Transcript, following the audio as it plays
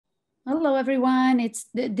Hello, everyone.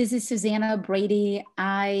 This is Susanna Brady.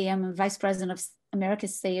 I am Vice President of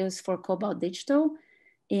Americas Sales for Cobalt Digital,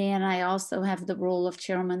 and I also have the role of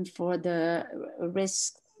Chairman for the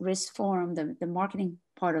RIST Forum, the marketing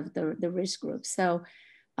part of the RIST group. So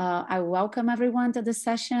I welcome everyone to the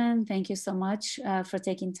session. Thank you so much for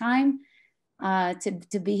taking time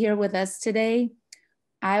to be here with us today.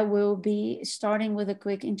 I will be starting with a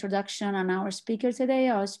quick introduction on our speaker today.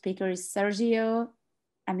 Our speaker is Sergio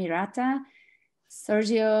Ammirata.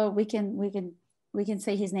 Sergio, we can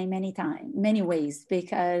say his name many ways,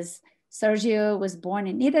 because Sergio was born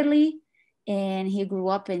in Italy and he grew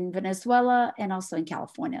up in Venezuela and also in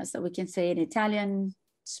California. So we can say in Italian,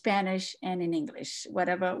 Spanish, and in English,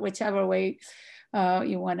 whichever way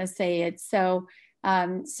you want to say it. So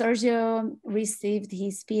Sergio received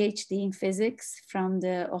his PhD in physics from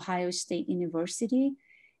the Ohio State University.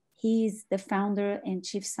 He's the founder and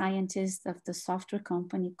chief scientist of the software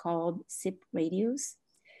company called SIP Radios.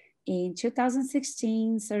 In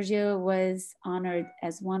 2016, Sergio was honored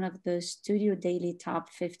as one of the Studio Daily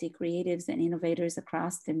Top 50 creatives and innovators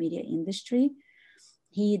across the media industry.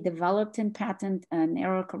 He developed and patented an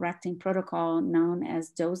error correcting protocol known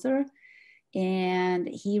as Dozer, and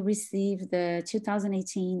he received the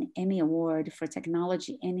 2018 Emmy Award for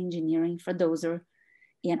Technology and Engineering for Dozer,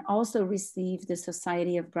 and also received the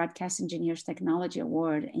Society of Broadcast Engineers Technology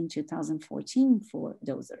Award in 2014 for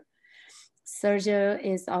Dozer. Sergio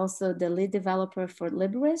is also the lead developer for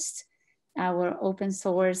libRIST, our open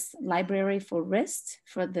source library for RIST,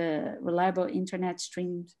 for the Reliable Internet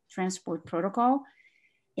Stream Transport Protocol.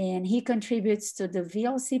 And he contributes to the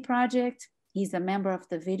VLC project. He's a member of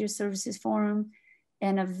the Video Services Forum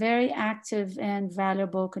and a very active and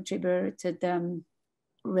valuable contributor to the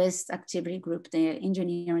RIST activity group, the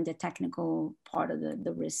engineering, the technical part of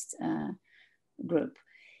the RIST group.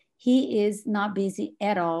 He is not busy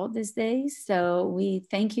at all these days. So we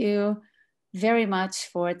thank you very much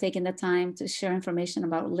for taking the time to share information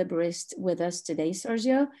about libRIST with us today,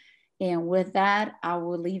 Sergio. And with that, I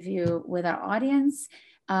will leave you with our audience.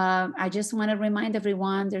 I just want to remind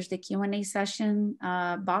everyone there's the Q&A session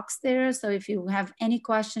box there. So if you have any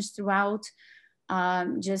questions throughout,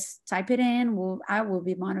 just type it in. I will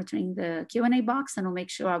be monitoring the Q&A box, and I'll make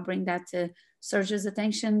sure I'll bring that to Sergio's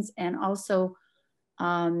attentions. And also,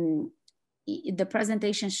 the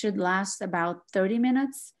presentation should last about 30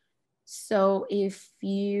 minutes. So if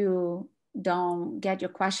you don't get your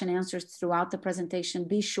question answered throughout the presentation,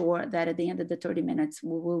 be sure that at the end of the 30 minutes,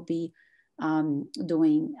 we will be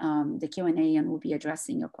doing the Q&A and we'll be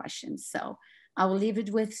addressing your questions. So I will leave it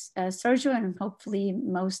with Sergio, and hopefully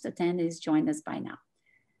most attendees join us by now.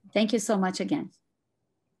 Thank you so much again.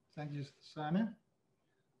 Thank you, Susanna.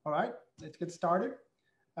 All right, let's get started.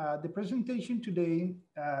 The presentation today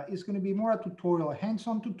is going to be more a tutorial, a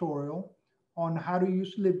hands-on tutorial on how to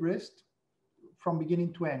use libRIST from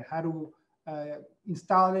beginning to end, how to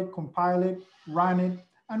install it, compile it, run it,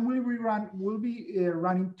 and we'll be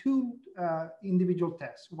running two individual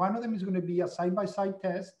tests. One of them is going to be a side-by-side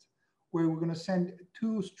test where we're going to send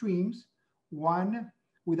two streams, one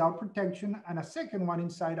without protection and a second one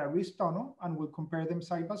inside a RIST tunnel, and we'll compare them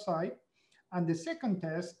side by side. And the second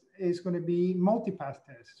test is going to be multipath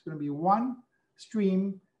test. It's going to be one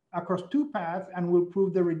stream across two paths, and we'll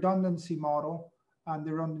prove the redundancy model and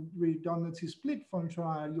the redundancy split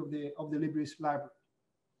functionality of the libRIST library.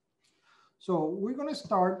 So we're going to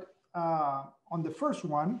start on the first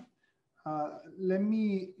one. Let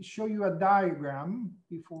me show you a diagram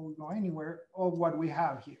before we go anywhere of what we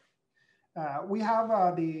have here. We have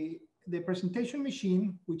the presentation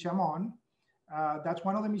machine, which I'm on. That's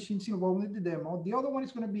one of the machines involved in the demo. The other one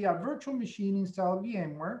is going to be a virtual machine installed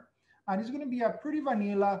VMware, and it's going to be a pretty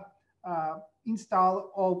vanilla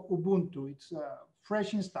install of Ubuntu. It's a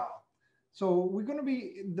fresh install. So we're going to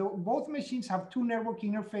be, both machines have two network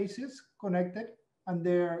interfaces connected, and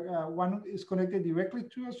one is connected directly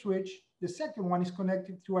to a switch. The second one is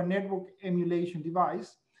connected to a network emulation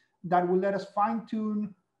device that will let us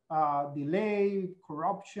fine-tune delay,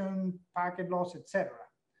 corruption, packet loss, etc.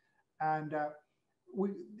 And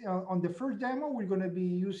on the first demo, we're going to be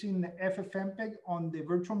using FFmpeg on the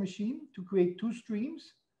virtual machine to create two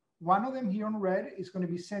streams. One of them here on red is going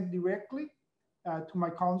to be sent directly to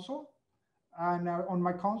my console. And on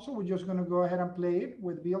my console, we're just going to go ahead and play it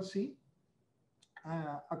with VLC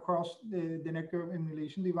across the network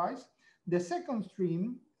emulation device. The second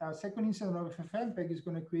stream, second instance of FFmpeg is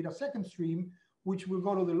going to create a second stream, which will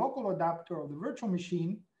go to the local adapter of the virtual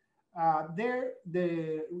machine. There,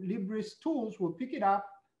 the libRIST tools will pick it up,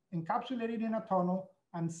 encapsulate it in a tunnel,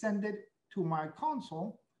 and send it to my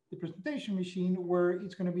console, the presentation machine, where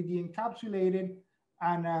it's going to be de-encapsulated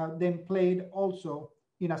and then played also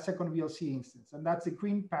in a second VLC instance. And that's the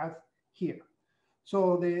green path here.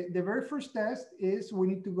 So the very first test is we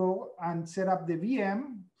need to go and set up the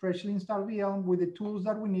VM, freshly installed VM, with the tools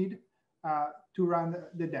that we need to run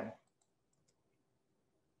the demo.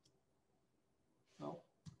 So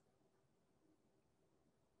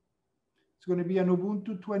it's going to be an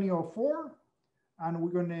Ubuntu 20.04, and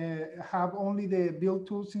we're going to have only the build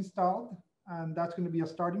tools installed, and that's going to be a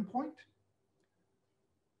starting point.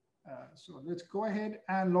 So let's go ahead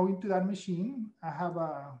and log into that machine. I have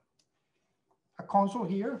a console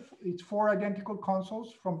here. It's 4 identical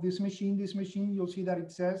consoles from this machine. This machine, you'll see that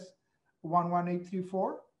it says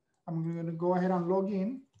 11834. I'm going to go ahead and log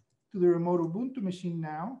in to the remote Ubuntu machine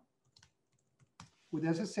now with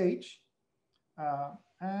SSH.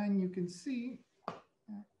 And you can see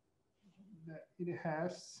that it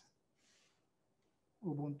has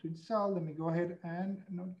Ubuntu installed. Let me go ahead and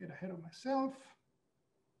not get ahead of myself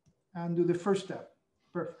and do the first step.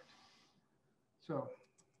 Perfect. So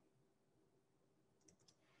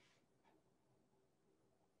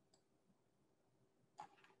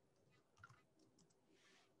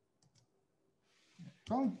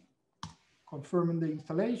so, confirming the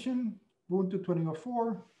installation, Ubuntu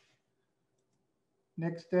 20.04.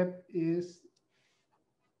 Next step is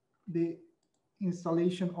the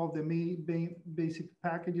installation of the basic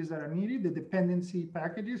packages that are needed, the dependency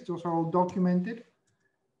packages. Those are all documented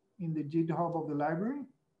in the GitHub of the library.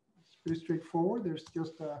 It's pretty straightforward. There's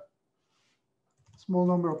just a small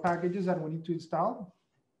number of packages that we need to install.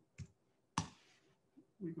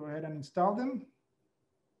 We go ahead and install them.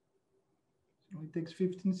 It only takes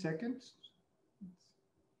 15 seconds. It's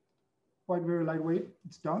quite very lightweight.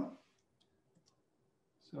 It's done.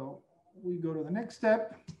 So we go to the next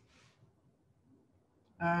step.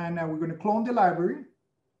 And we're going to clone the library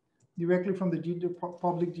directly from the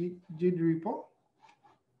public Git repo.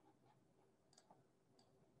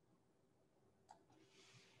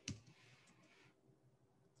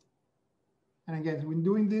 And again, when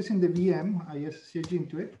doing this in the VM, I SSH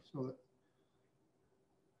into it. So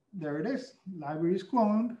there it is. Library is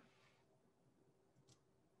cloned.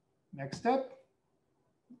 Next step,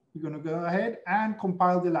 we're going to go ahead and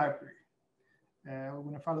compile the library. We're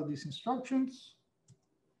going to follow these instructions.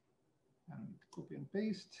 And copy and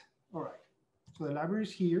paste. All right. So the library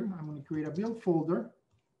is here. I'm going to create a build folder.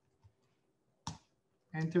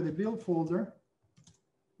 Enter the build folder.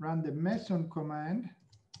 Run the meson command.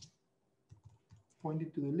 Point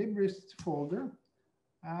it to the libRIST folder.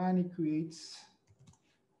 And it creates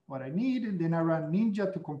what I need. And then I run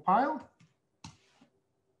Ninja to compile.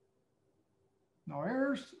 No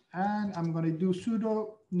errors. And I'm going to do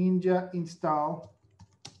sudo ninja install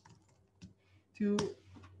to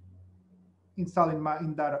install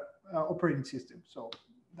in that operating system. So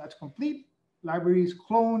that's complete. Library is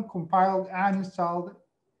cloned, compiled, and installed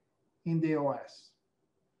in the OS.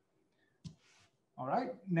 All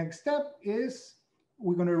right. Next step is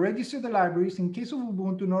we're going to register the libraries. In case of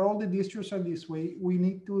Ubuntu, not all the distros are this way. We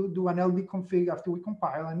need to do an LD config after we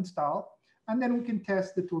compile and install, and then we can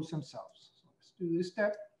test the tools themselves. So let's do this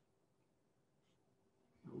step.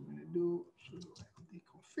 So we're going to do sudo LD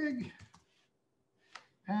config.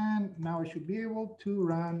 And now I should be able to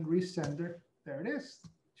run RIST sender. There it is. It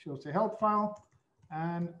shows the help file.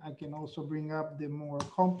 And I can also bring up the more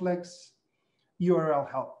complex URL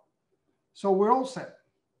help. So we're all set.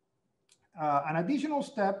 An additional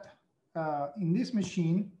step in this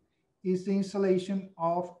machine is the installation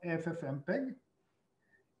of FFmpeg.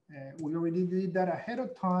 We already did that ahead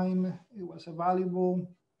of time. It was a valuable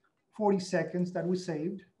 40 seconds that we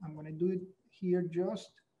saved. I'm going to do it here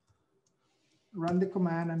just. Run the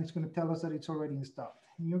command, and it's going to tell us that it's already installed.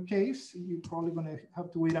 In your case, you're probably going to have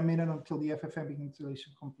to wait a minute until the FFmpeg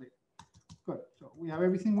installation complete. Good. So we have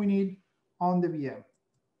everything we need on the VM.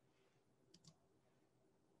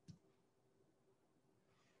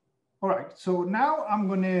 All right. So now I'm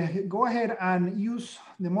going to go ahead and use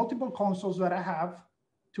the multiple consoles that I have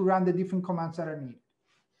to run the different commands that are needed.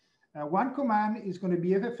 One command is going to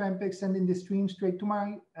be FFmpeg sending the stream straight to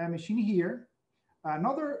my machine here.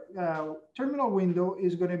 Another terminal window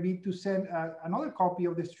is going to be to send another copy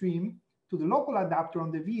of the stream to the local adapter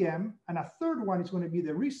on the VM. And a third one is going to be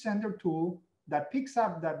the RIST sender tool that picks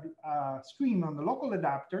up that stream on the local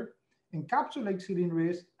adapter, encapsulates it in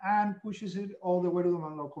RIST, and pushes it all the way to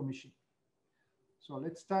my local machine. So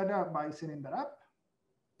let's start out by setting that up.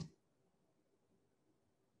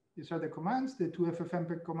 These are the commands, the two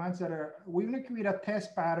FFmpeg commands that are, we're going to create a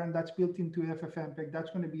test pattern that's built into FFmpeg.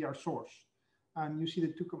 That's going to be our source. And you see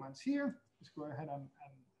the two commands here. Let's go ahead and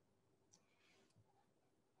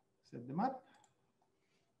set them up.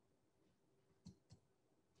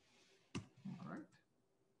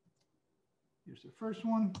 Here's the first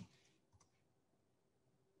one.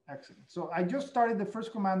 Excellent. So I just started the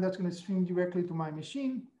first command that's going to stream directly to my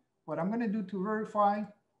machine. What I'm going to do to verify,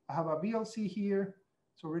 I have a VLC here.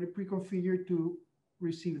 It's already pre-configured to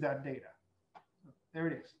receive that data. So there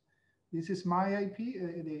it is. This is my IP,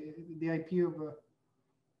 the IP of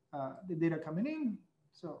the data coming in.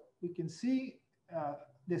 So we can see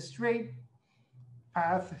the straight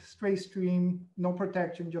path, straight stream, no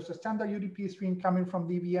protection, just a standard UDP stream coming from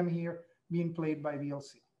DVM here, being played by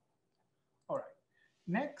VLC. All right.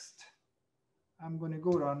 Next, I'm going to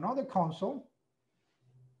go to another console.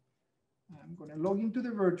 I'm going to log into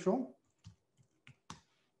the virtual.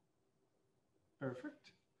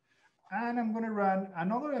 Perfect. And I'm going to run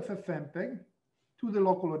another FFmpeg to the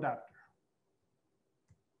local adapter.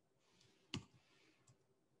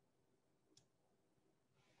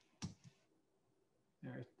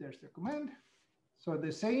 There's the command. So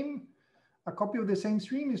a copy of the same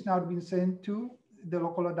stream is now being sent to the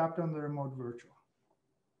local adapter on the remote virtual.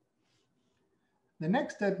 The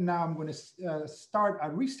next step now, I'm going to start a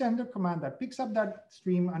resender command that picks up that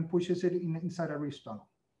stream and pushes it inside a RIST tunnel.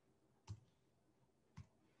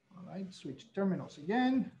 All right, switch terminals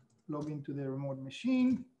again, log into the remote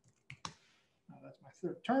machine. Now that's my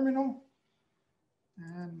third terminal.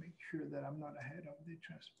 And make sure that I'm not ahead of the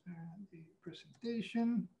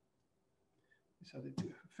presentation. These are the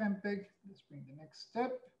two FFmpeg. Let's bring the next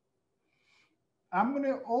step. I'm going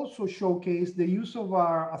to also showcase the use of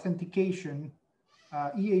our authentication,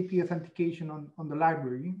 EAP authentication on the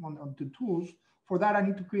library, on the tools. For that, I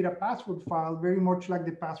need to create a password file, very much like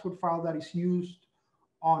the password file that is used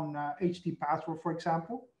on HD password, for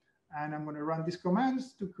example. And I'm going to run these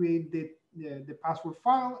commands to create the password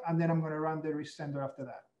file, and then I'm going to run the resender after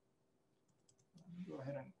that. Go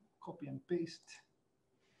ahead and copy and paste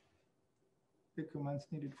the commands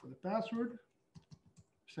needed for the password.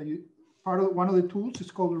 So one of the tools is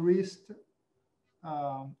called RIST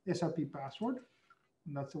SRP password,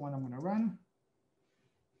 and that's the one I'm going to run.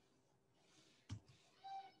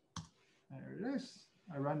 There it is.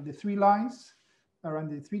 I run the 3 lines. I run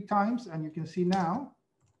it 3 times, and you can see now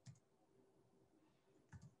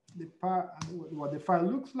what the file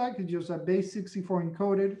looks like. It's just a base 64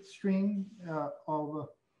 encoded string of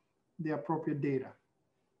the appropriate data.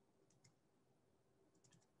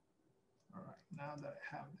 All right, now that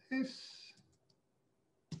I have this,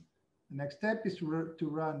 the next step is to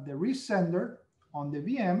run the resender on the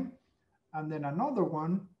VM, and then another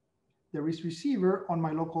one, the RIST receiver on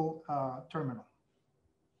my local terminal.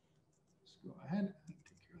 Let's go ahead and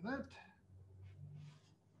take care of that.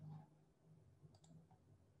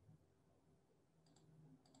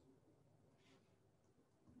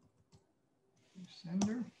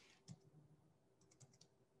 Resender.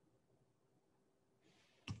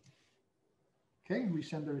 Okay,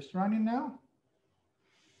 resender is running now.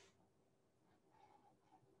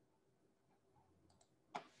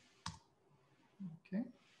 Okay.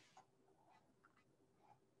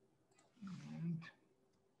 And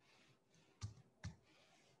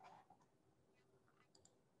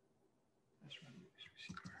let's run this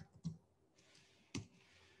receiver.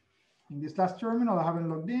 In this last terminal, I haven't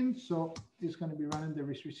logged in, so it's going to be running the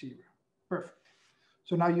RIST receiver. Perfect.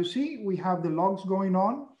 So now you see we have the logs going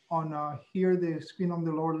on here. The screen on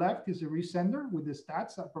the lower left is the resender with the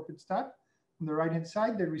stats, appropriate stat. On the right-hand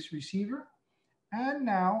side, the RIST receiver. And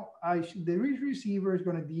now the RIST receiver is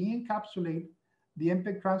going to de-encapsulate the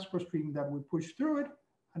MPEG transport stream that we push through it,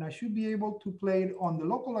 and I should be able to play it on the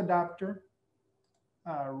local adapter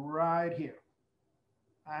right here.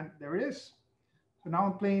 And there it is. So now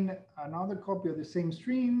I'm playing another copy of the same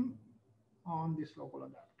stream on this local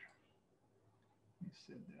adapter. Let me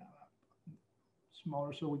set that up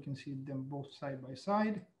smaller so we can see them both side by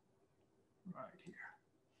side right here.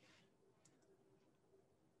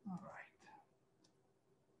 All right.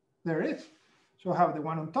 There it is. So I have the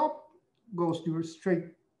one on top goes through straight,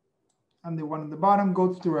 and the one on the bottom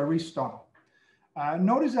goes through a RIST tunnel.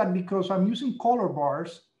 Notice that because I'm using color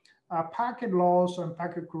bars, packet loss and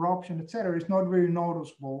packet corruption, etc., is not very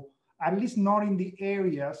noticeable, at least not in the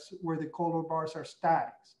areas where the color bars are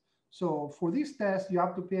static. So for this test, you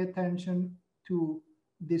have to pay attention to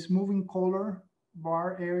this moving color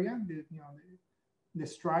bar area, the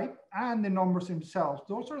stripe, and the numbers themselves.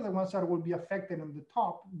 Those are the ones that will be affected on the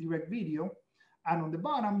top, direct video, and on the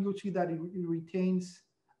bottom, you'll see that it retains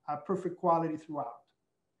perfect quality throughout.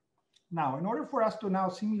 Now, in order for us to now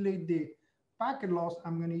simulate the packet loss,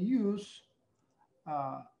 I'm going to use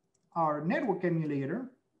our network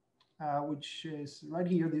emulator, which is right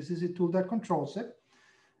here. This is a tool that controls it.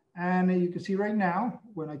 And you can see right now,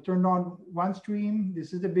 when I turned on one stream,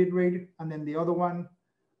 this is the bit rate, and then the other one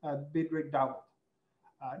bitrate doubled.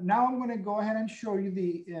 Now I'm going to go ahead and show you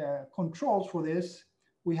the controls for this.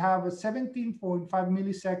 We have a 17.5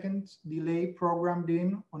 milliseconds delay programmed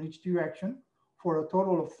in on each direction for a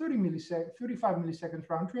total of 35 milliseconds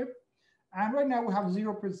round trip. And right now we have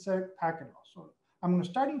 0% packet loss. So I'm going to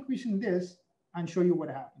start increasing this and show you what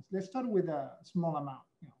happens. Let's start with a small amount,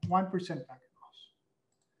 1% packet loss.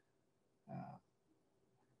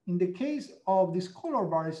 In the case of this color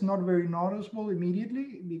bar, it's not very noticeable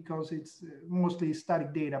immediately because it's mostly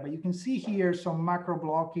static data, but you can see here some macro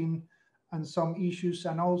blocking and some issues,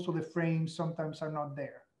 and also the frames sometimes are not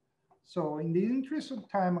there. So in the interest of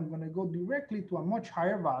time, I'm going to go directly to a much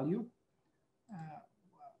higher value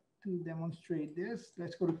to demonstrate this.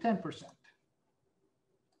 Let's go to 10%.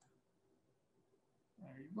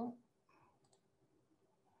 There you go.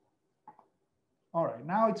 All right,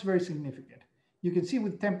 now it's very significant. You can see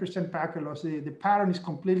with 10% packet loss, the pattern is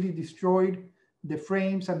completely destroyed. The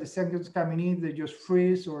frames and the seconds coming in, they just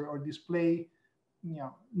freeze or display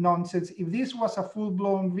nonsense. If this was a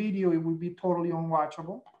full-blown video, it would be totally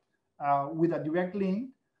unwatchable with a direct link.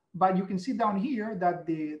 But you can see down here that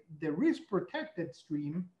the RIST protected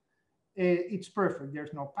stream, it's perfect.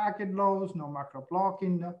 There's no packet loss, no macro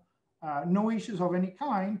blocking, no issues of any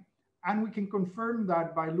kind. And we can confirm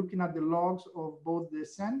that by looking at the logs of both the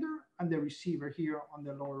sender and the receiver here on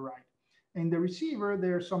the lower right. In the receiver,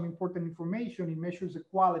 there's some important information. It measures the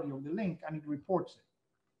quality of the link and it reports it.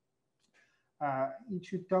 It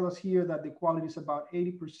should tell us here that the quality is about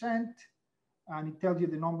 80%, and it tells you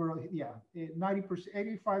the number of, 90%,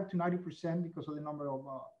 85 to 90% because of the number of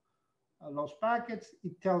lost packets.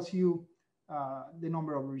 It tells you the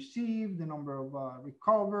number of received, the number of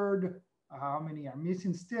recovered, how many are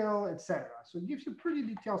missing still, etc. So it gives you pretty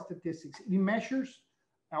detailed statistics. It measures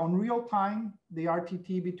on real time the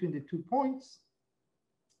RTT between the 2 points.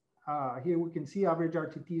 Here we can see average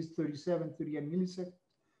RTT is 37, 38 milliseconds.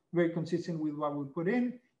 Very consistent with what we put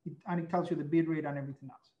in, and it tells you the bit rate and everything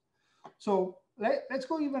else. So let's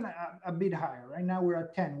go even a bit higher. Right now we're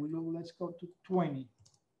at 10. Let's go to 20%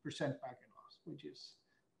 packet loss, which is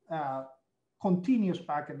continuous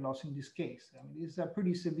packet loss in this case. I mean, this is a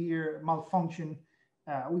pretty severe malfunction.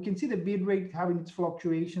 We can see the bit rate having its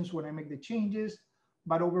fluctuations when I make the changes,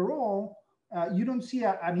 but overall, you don't see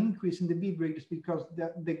an increase in the bit rates because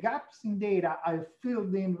the gaps in data are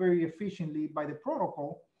filled in very efficiently by the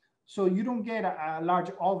protocol. So you don't get a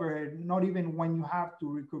large overhead, not even when you have to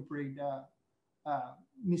recuperate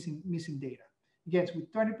missing data. Again,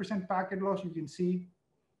 with 20% packet loss, you can see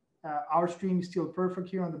our stream is still perfect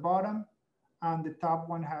here on the bottom, and the top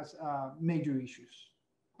one has major issues.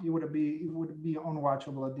 It would be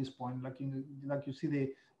unwatchable at this point, like you see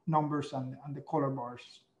the numbers and the color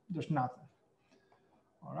bars. There's nothing.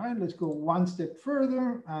 All right, let's go one step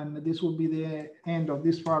further, and this will be the end of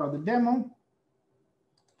this part of the demo.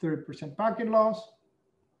 30% packet loss.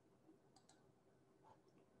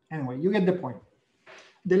 Anyway, you get the point.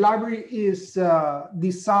 The library is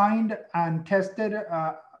designed and tested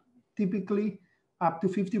typically up to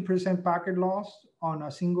 50% packet loss on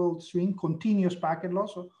a single stream, continuous packet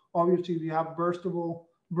loss. So obviously, if you have bursts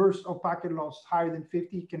of packet loss higher than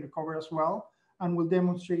 50, it can recover as well. And we'll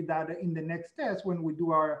demonstrate that in the next test when we do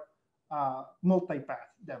our multi-path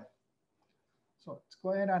demo. So let's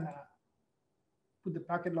go ahead and put the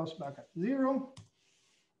packet loss back at 0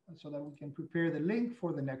 so that we can prepare the link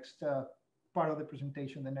for the next part of the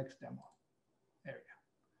presentation, the next demo area.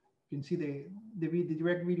 You can see the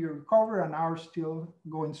direct video recover and ours still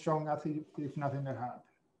going strong as if nothing had happened.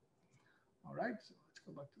 All right, so let's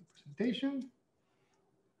go back to the presentation.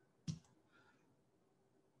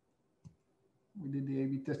 We did the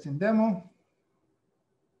A/B testing demo.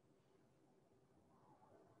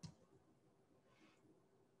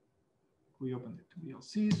 We opened the two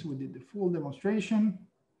VLCs. We did the full demonstration.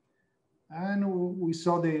 And we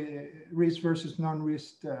saw the RIST versus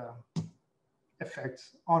non-RIST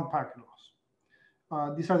effects on packet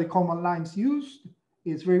loss. These are the command lines used.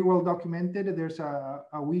 It's very well documented. There's a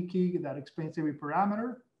wiki that explains every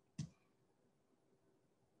parameter.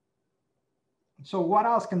 So what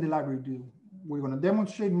else can the library do? We're going to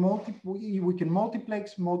demonstrate we can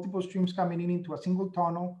multiplex multiple streams coming into a single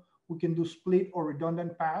tunnel. We can do split or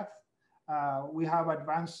redundant path. We have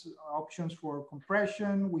advanced options for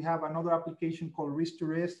compression. We have another application called RIST to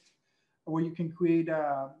RIST, where you can create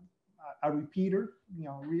a repeater,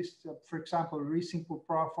 RIST, for example, RIST simple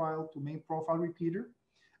profile to main profile repeater.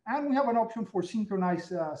 And we have an option for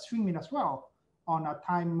synchronized streaming as well on a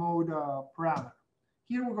time mode parameter.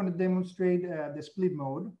 Here we're going to demonstrate the split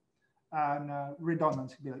mode and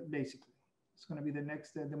redundancy, basically. It's going to be the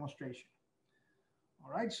next demonstration.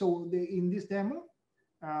 All right, so in this demo,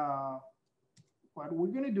 what we're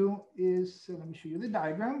going to do is, let me show you the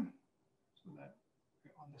diagram so that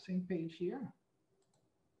we're on the same page here.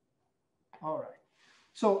 All right.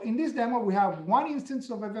 So in this demo, we have one instance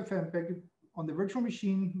of FFmpeg on the virtual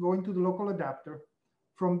machine going to the local adapter.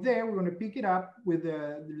 From there, we're going to pick it up with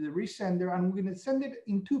the RIST sender, and we're going to send it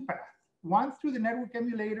in two paths, one through the network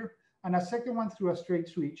emulator and a second one through a straight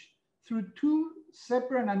switch through two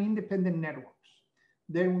separate and independent networks.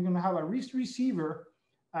 Then we're going to have a RIST receiver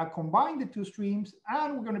combine the two streams,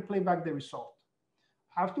 and we're going to play back the result.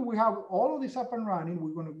 After we have all of this up and running,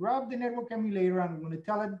 we're going to grab the network emulator and we're going to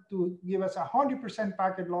tell it to give us 100%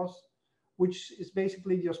 packet loss, which is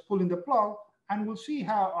basically just pulling the plug, and we'll see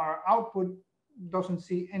how our output doesn't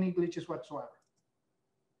see any glitches whatsoever.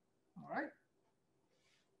 All right.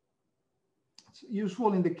 It's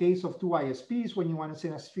useful in the case of two ISPs when you want to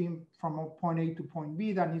send a stream from point A to point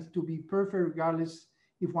B that needs to be perfect regardless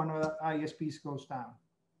if one of the ISPs goes down.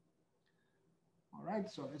 All right,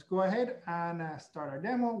 so let's go ahead and start our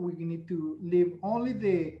demo. We need to leave only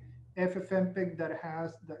the FFmpeg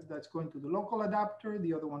that's going to the local adapter.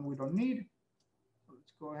 The other one we don't need. So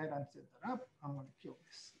let's go ahead and set that up. I'm going to kill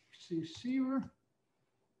this receiver.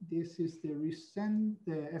 This is the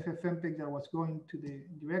FFmpeg that was going to the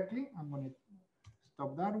directly. I'm going to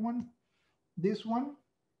stop that one. This one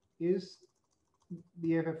is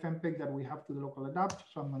the FFmpeg that we have to the local adapter.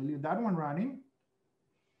 So I'm going to leave that one running.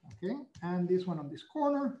 Okay, and this one on this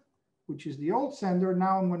corner, which is the old sender.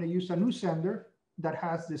 Now I'm going to use a new sender that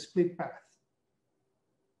has the split path.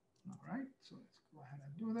 All right, so let's go ahead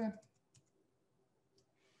and do that.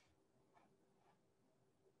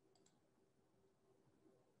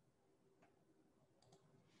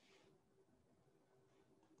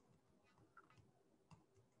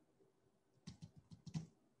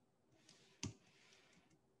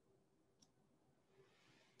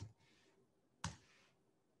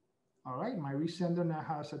 All right, my RIST sender now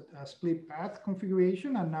has a split path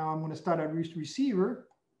configuration, and now I'm going to start a RIST receiver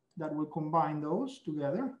that will combine those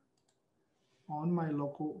together on my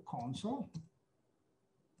local console.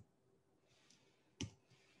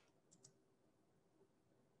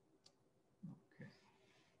 Okay.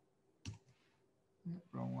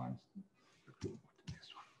 Wrong one. This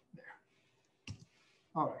one there.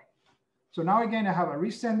 All right. So now again, I have a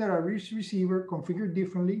RIST sender, a RIST receiver configured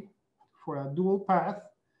differently for a dual path.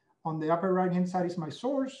 On the upper right-hand side is my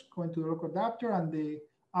source going to the local adapter, and the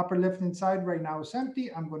upper left-hand side right now is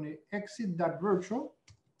empty. I'm going to exit that virtual.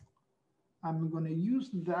 I'm going to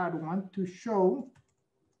use that one to show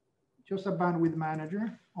just a bandwidth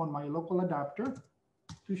manager on my local adapter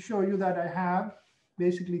to show you that I have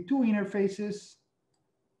basically two interfaces,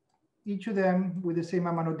 each of them with the same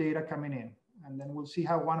amount of data coming in. And then we'll see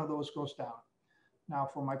how one of those goes down. Now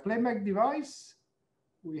for my playback device,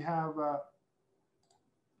 we have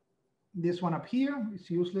this one up here. It's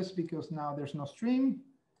useless because now there's no stream.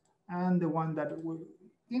 And the one that we're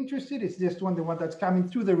interested is this one, the one that's coming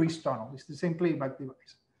through the RIST tunnel. It's the same playback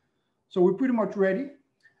device. So we're pretty much ready.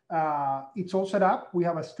 It's all set up. We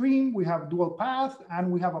have a stream, we have dual path,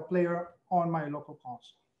 and we have a player on my local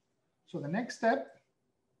console. So the next step,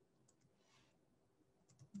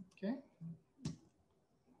 okay.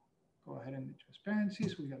 Go ahead and do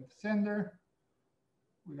transparencies. We got the sender.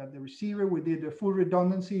 We got the receiver. We did the full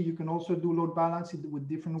redundancy. You can also do load balancing with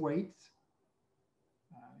different weights.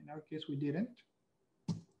 In our case, we didn't.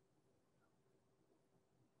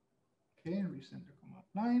 Okay, resender command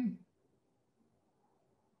line.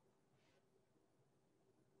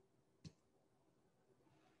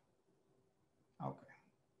 Okay,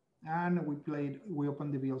 and we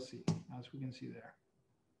opened the VLC, as we can see there.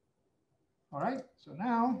 All right, so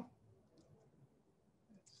now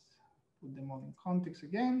put them all in context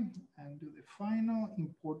again and do the final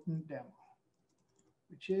important demo,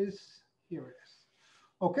 which is, here it is.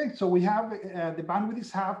 Okay, so we have the bandwidth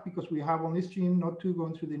is half because we have only stream, not two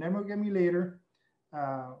going through the network emulator.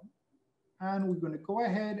 And we're going to go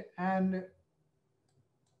ahead and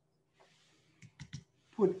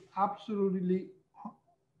put absolutely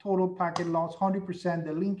total packet loss, 100%.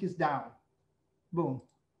 The link is down. Boom.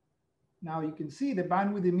 Now you can see the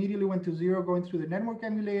bandwidth immediately went to 0 going through the network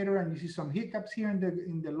emulator, and you see some hiccups here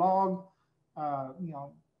in the log,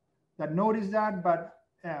 that notice that, but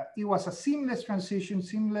it was a seamless transition,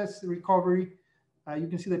 seamless recovery. You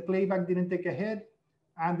can see the playback didn't take a hit,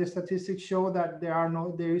 and the statistics show that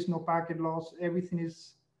there is no packet loss. Everything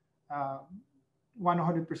is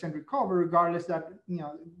 100% recovered, regardless that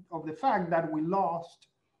of the fact that we lost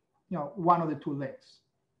one of the two links.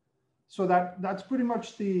 So that's pretty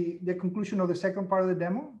much the conclusion of the second part of the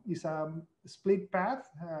demo. Is a split path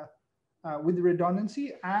with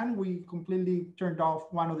redundancy, and we completely turned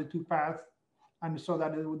off one of the two paths, and so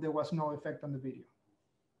that there was no effect on the video.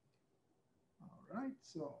 All right,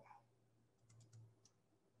 so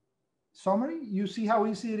summary, you see how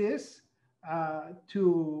easy it is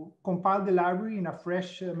to compile the library in a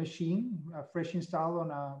fresh machine, fresh installed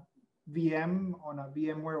on a VM, on a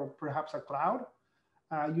VMware, or perhaps a cloud.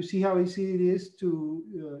 You see how easy it is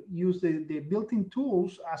to use the built-in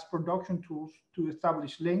tools as production tools to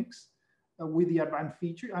establish links with the advanced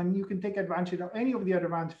feature. And you can take advantage of any of the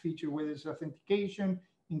advanced features, whether it's authentication,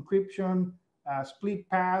 encryption, split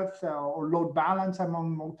path, or load balance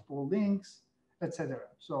among multiple links, etc.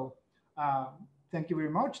 So thank you very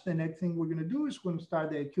much. The next thing we're going to do is we're going to start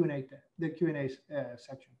the Q&A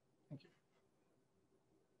section. Thank you.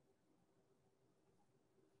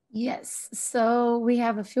 Yes, so we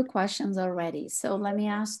have a few questions already. So let me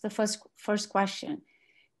ask the first question.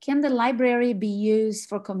 Can the library be used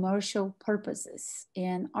for commercial purposes?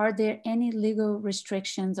 And are there any legal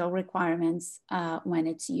restrictions or requirements when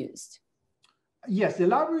it's used? Yes, the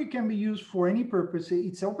library can be used for any purpose.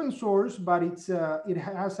 It's open source, but it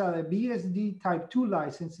has a BSD type 2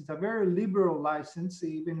 license. It's a very liberal license,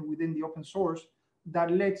 even within the open source, that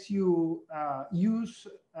lets you use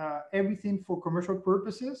everything for commercial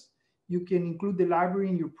purposes. You can include the library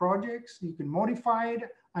in your projects, you can modify it,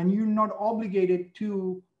 and you're not obligated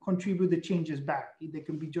to contribute the changes back. They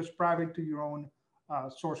can be just private to your own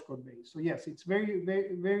source code base. So yes, it's very,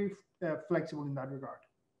 very, very flexible in that regard.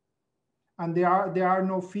 And there are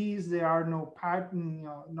no fees, there are no patent,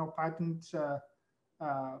 no patents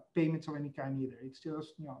payments of any kind either. It's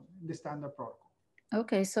just the standard protocol.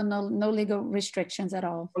 Okay, so no legal restrictions at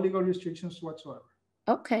all. No legal restrictions whatsoever.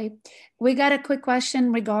 Okay, we got a quick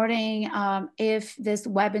question regarding if this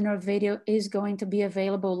webinar video is going to be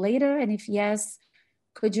available later, and if yes,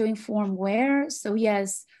 could you inform where? So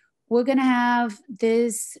yes, we're gonna have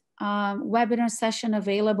this webinar session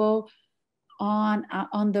available on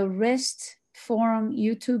the RIST forum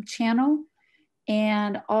YouTube channel,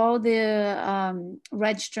 and all the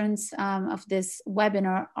registrants of this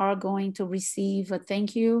webinar are going to receive a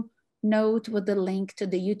thank you note with the link to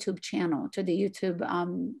the YouTube channel, to the YouTube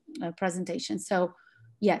presentation. So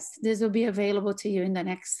yes, this will be available to you in the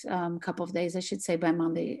next couple of days. I should say by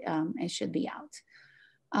Monday, it should be out.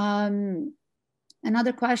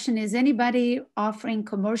 Another question is, anybody offering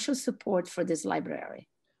commercial support for this library?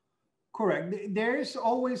 Correct. There is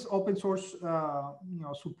always open source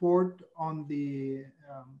support on the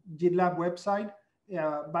GitLab website.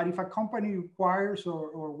 But if a company requires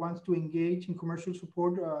or wants to engage in commercial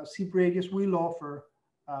support, cPredius will offer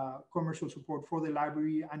commercial support for the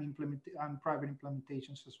library and private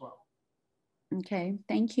implementations as well. Okay,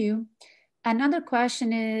 thank you. Another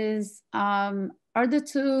question is, are the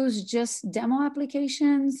tools just demo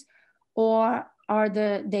applications, or are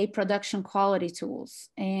they production quality tools?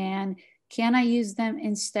 And can I use them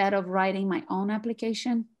instead of writing my own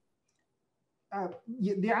application?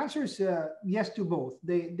 The answer is yes to both.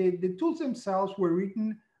 The tools themselves were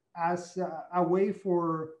written as a way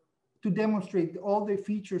to demonstrate all the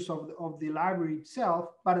features of the library itself,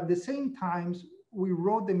 but at the same time, we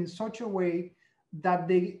wrote them in such a way that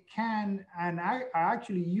they can and are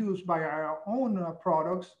actually used by our own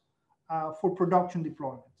products for production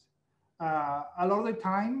deployments. A lot of the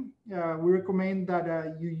time, we recommend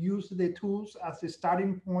that you use the tools as the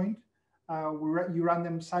starting point. You run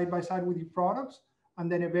them side by side with your products,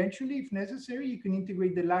 and then eventually, if necessary, you can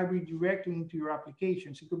integrate the library directly into your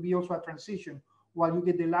applications. It could be also a transition. While you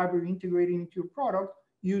get the library integrated into your product,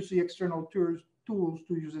 use the external tools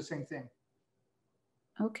to use the same thing.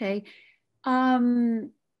 Okay.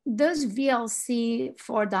 Does VLC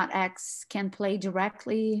 4.x can play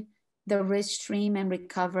directly the RIST stream and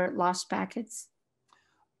recover lost packets?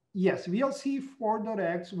 Yes, VLC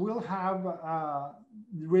 4.x will have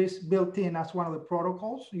RIST built in as one of the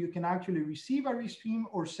protocols. You can actually receive a RIST stream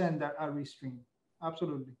or send a RIST stream.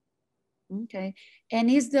 Absolutely. Okay. And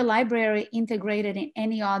is the library integrated in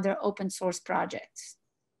any other open source projects?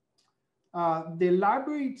 The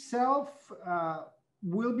library itself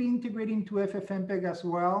will be integrating to FFmpeg as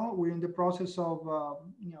well. We're in the process of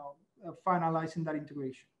finalizing that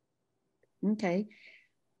integration. Okay.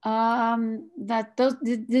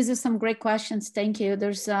 These are some great questions. Thank you.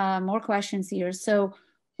 There's more questions here. So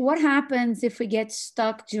what happens if we get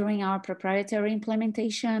stuck during our proprietary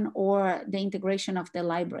implementation or the integration of the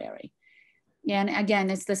library? And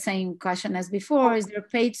again, it's the same question as before. Is there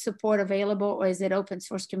paid support available, or is it open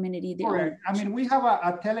source community? Correct. I mean, we have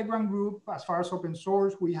a Telegram group as far as open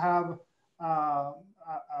source. We have,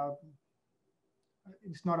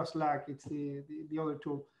 it's not a Slack, it's the other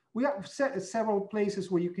tool. We have several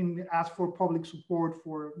places where you can ask for public support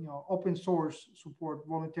for open source support,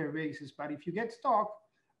 voluntary basis. But if you get stuck,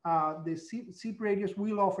 the SIP radios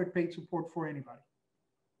will offer paid support for anybody.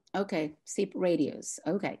 Okay, SIP radios.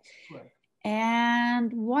 Okay. Right.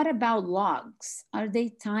 And what about logs? Are they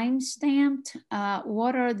time-stamped?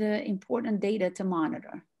 What are the important data to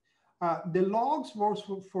monitor? The logs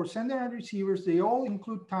for sender and receivers, they all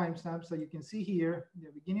include timestamps that you can see here.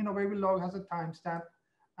 The beginning of every log has a timestamp.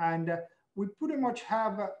 And we pretty much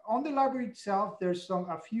have, on the library itself, there's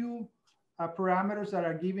a few parameters that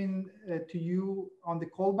are given to you on the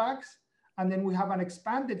callbacks. And then we have an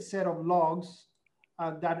expanded set of logs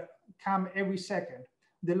that come every second.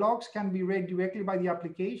 The logs can be read directly by the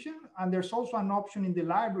application. And there's also an option in the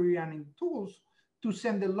library and in tools to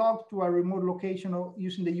send the log to a remote location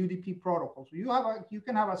using the UDP protocol. So you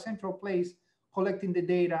can have a central place collecting the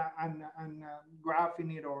data and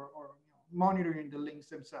graphing it or monitoring the links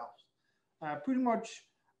themselves. Pretty much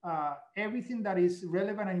everything that is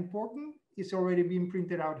relevant and important is already being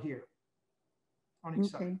printed out here on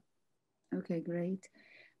each side. Okay, great.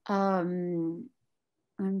 I'm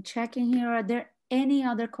checking here. Are there any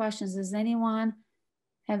other questions? Does anyone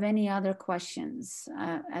have any other questions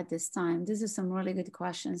at this time? These are some really good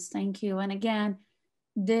questions. Thank you. And again,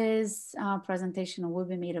 this presentation will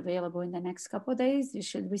be made available in the next couple of days. You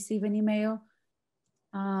should receive an email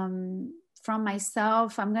from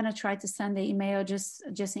myself. I'm gonna try to send the email just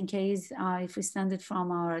in case. If we send it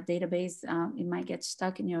from our database, it might get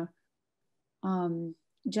stuck in your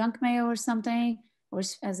junk mail or something, or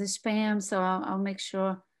as a spam. So I'll make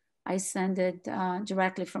sure I send it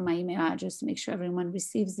directly from my email address to make sure everyone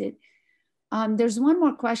receives it. There's one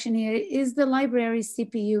more question here. Is the library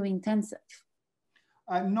CPU intensive?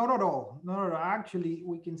 Not at all. Not at all. Actually,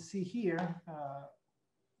 we can see here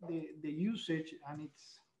the usage, and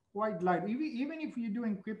it's quite light. Even if you do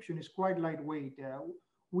encryption, it's quite lightweight.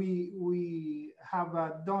 We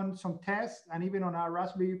have done some tests, and even on our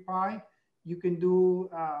Raspberry Pi, you can do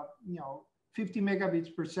 50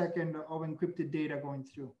 megabits per second of encrypted data going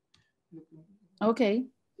through. Okay,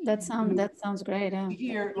 that sounds great. Yeah.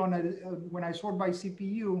 Here, when I sort by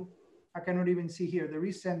CPU, I cannot even see here. The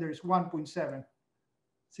RIST sender is 1.7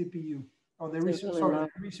 CPU, or the RIST, the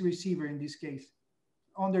RIST receiver in this case,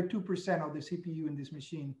 under 2% of the CPU in this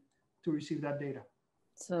machine to receive that data.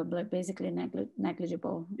 So basically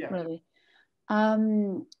negligible, yeah. Really.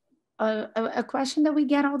 A question that we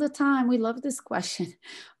get all the time, we love this question.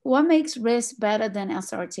 What makes RIST better than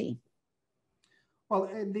SRT? Well,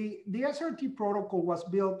 the SRT protocol was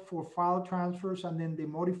built for file transfers, and then they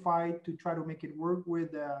modified to try to make it work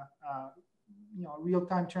with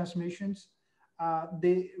real-time transmissions.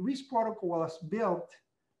 The RIST protocol was built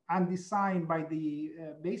and designed by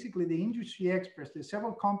basically the industry experts. There's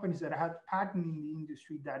several companies that had patents in the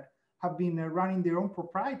industry that have been running their own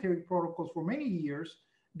proprietary protocols for many years.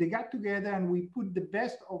 They got together and we put the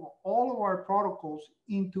best of all of our protocols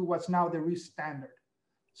into what's now the RIST standard.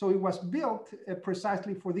 So it was built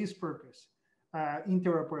precisely for this purpose: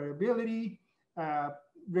 interoperability,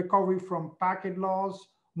 recovery from packet loss,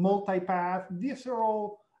 multipath. These are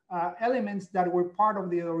all elements that were part of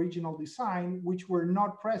the original design, which were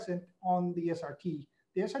not present on the SRT.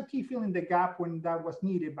 The SRT filled in the gap when that was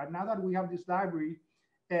needed, but now that we have this library,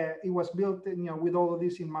 it was built with all of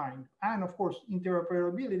this in mind. And of course,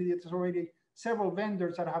 interoperability. There's already several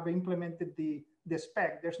vendors that have implemented the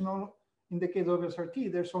spec. There's no, in the case of SRT,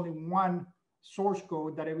 there's only one source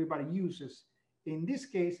code that everybody uses. In this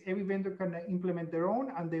case, every vendor can implement their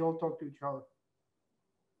own, and they all talk to each other.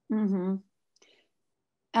 Mm-hmm.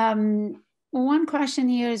 One question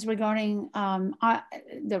here is regarding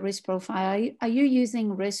the RIST profile. Are you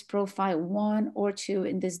using RIST profile 1 or 2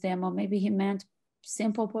 in this demo? Maybe he meant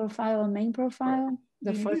simple profile or main profile, right.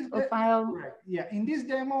 The first profile. Correct. Yeah, in this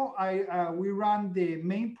demo, we run the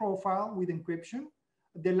main profile with encryption.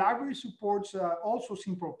 The library supports also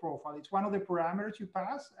simple profile. It's one of the parameters you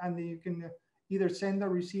pass, and you can either send or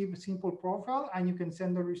receive a simple profile, and you can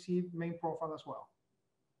send or receive main profile as well.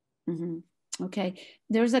 Mm-hmm. Okay,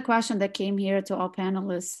 there's a question that came here to all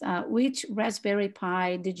panelists. Which Raspberry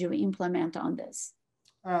Pi did you implement on this?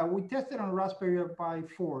 We tested on Raspberry Pi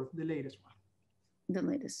 4, the latest one. The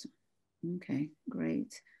latest. Okay,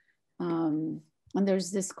 great. And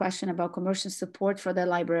there's this question about commercial support for the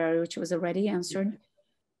library, which was already answered.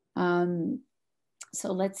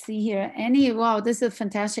 So let's see here. Wow, this is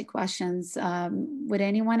fantastic questions. Would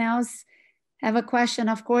anyone else have a question?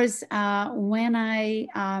 Of course, when I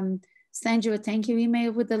send you a thank you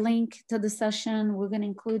email with the link to the session, we're going to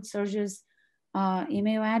include Sergio's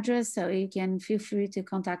email address, so you can feel free to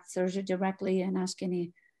contact Sergio directly and ask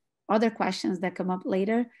any other questions that come up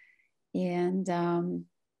later. And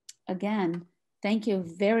again, thank you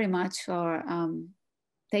very much for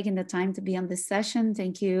taking the time to be on this session.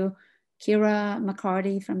 Thank you, Kira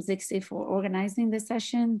McCarty from Zixi, for organizing this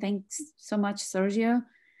session. Thanks so much, Sergio.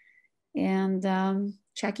 And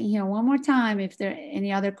checking here one more time if there are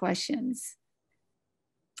any other questions.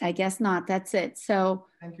 I guess not, that's it. So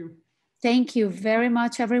thank you. Thank you very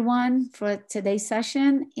much, everyone, for today's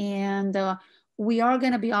session. And we are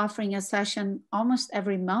going to be offering a session almost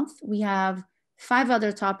every month. We have 5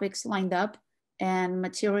 other topics lined up and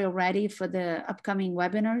material ready for the upcoming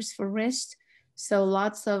webinars for RIST. So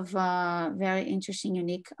lots of very interesting,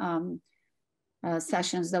 unique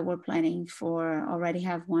sessions that we're planning for. Already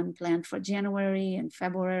have one planned for January and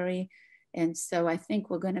February. And so I think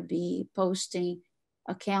we're going to be posting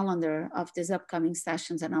a calendar of these upcoming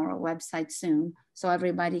sessions on our website soon, so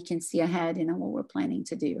everybody can see ahead, you know, what we're planning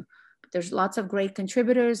to do. But there's lots of great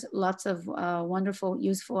contributors, lots of wonderful,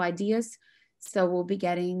 useful ideas. So we'll be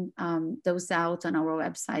getting those out on our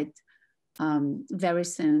website very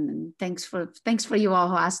soon. And thanks for you all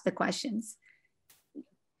who asked the questions.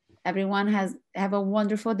 Everyone have a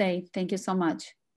wonderful day. Thank you so much.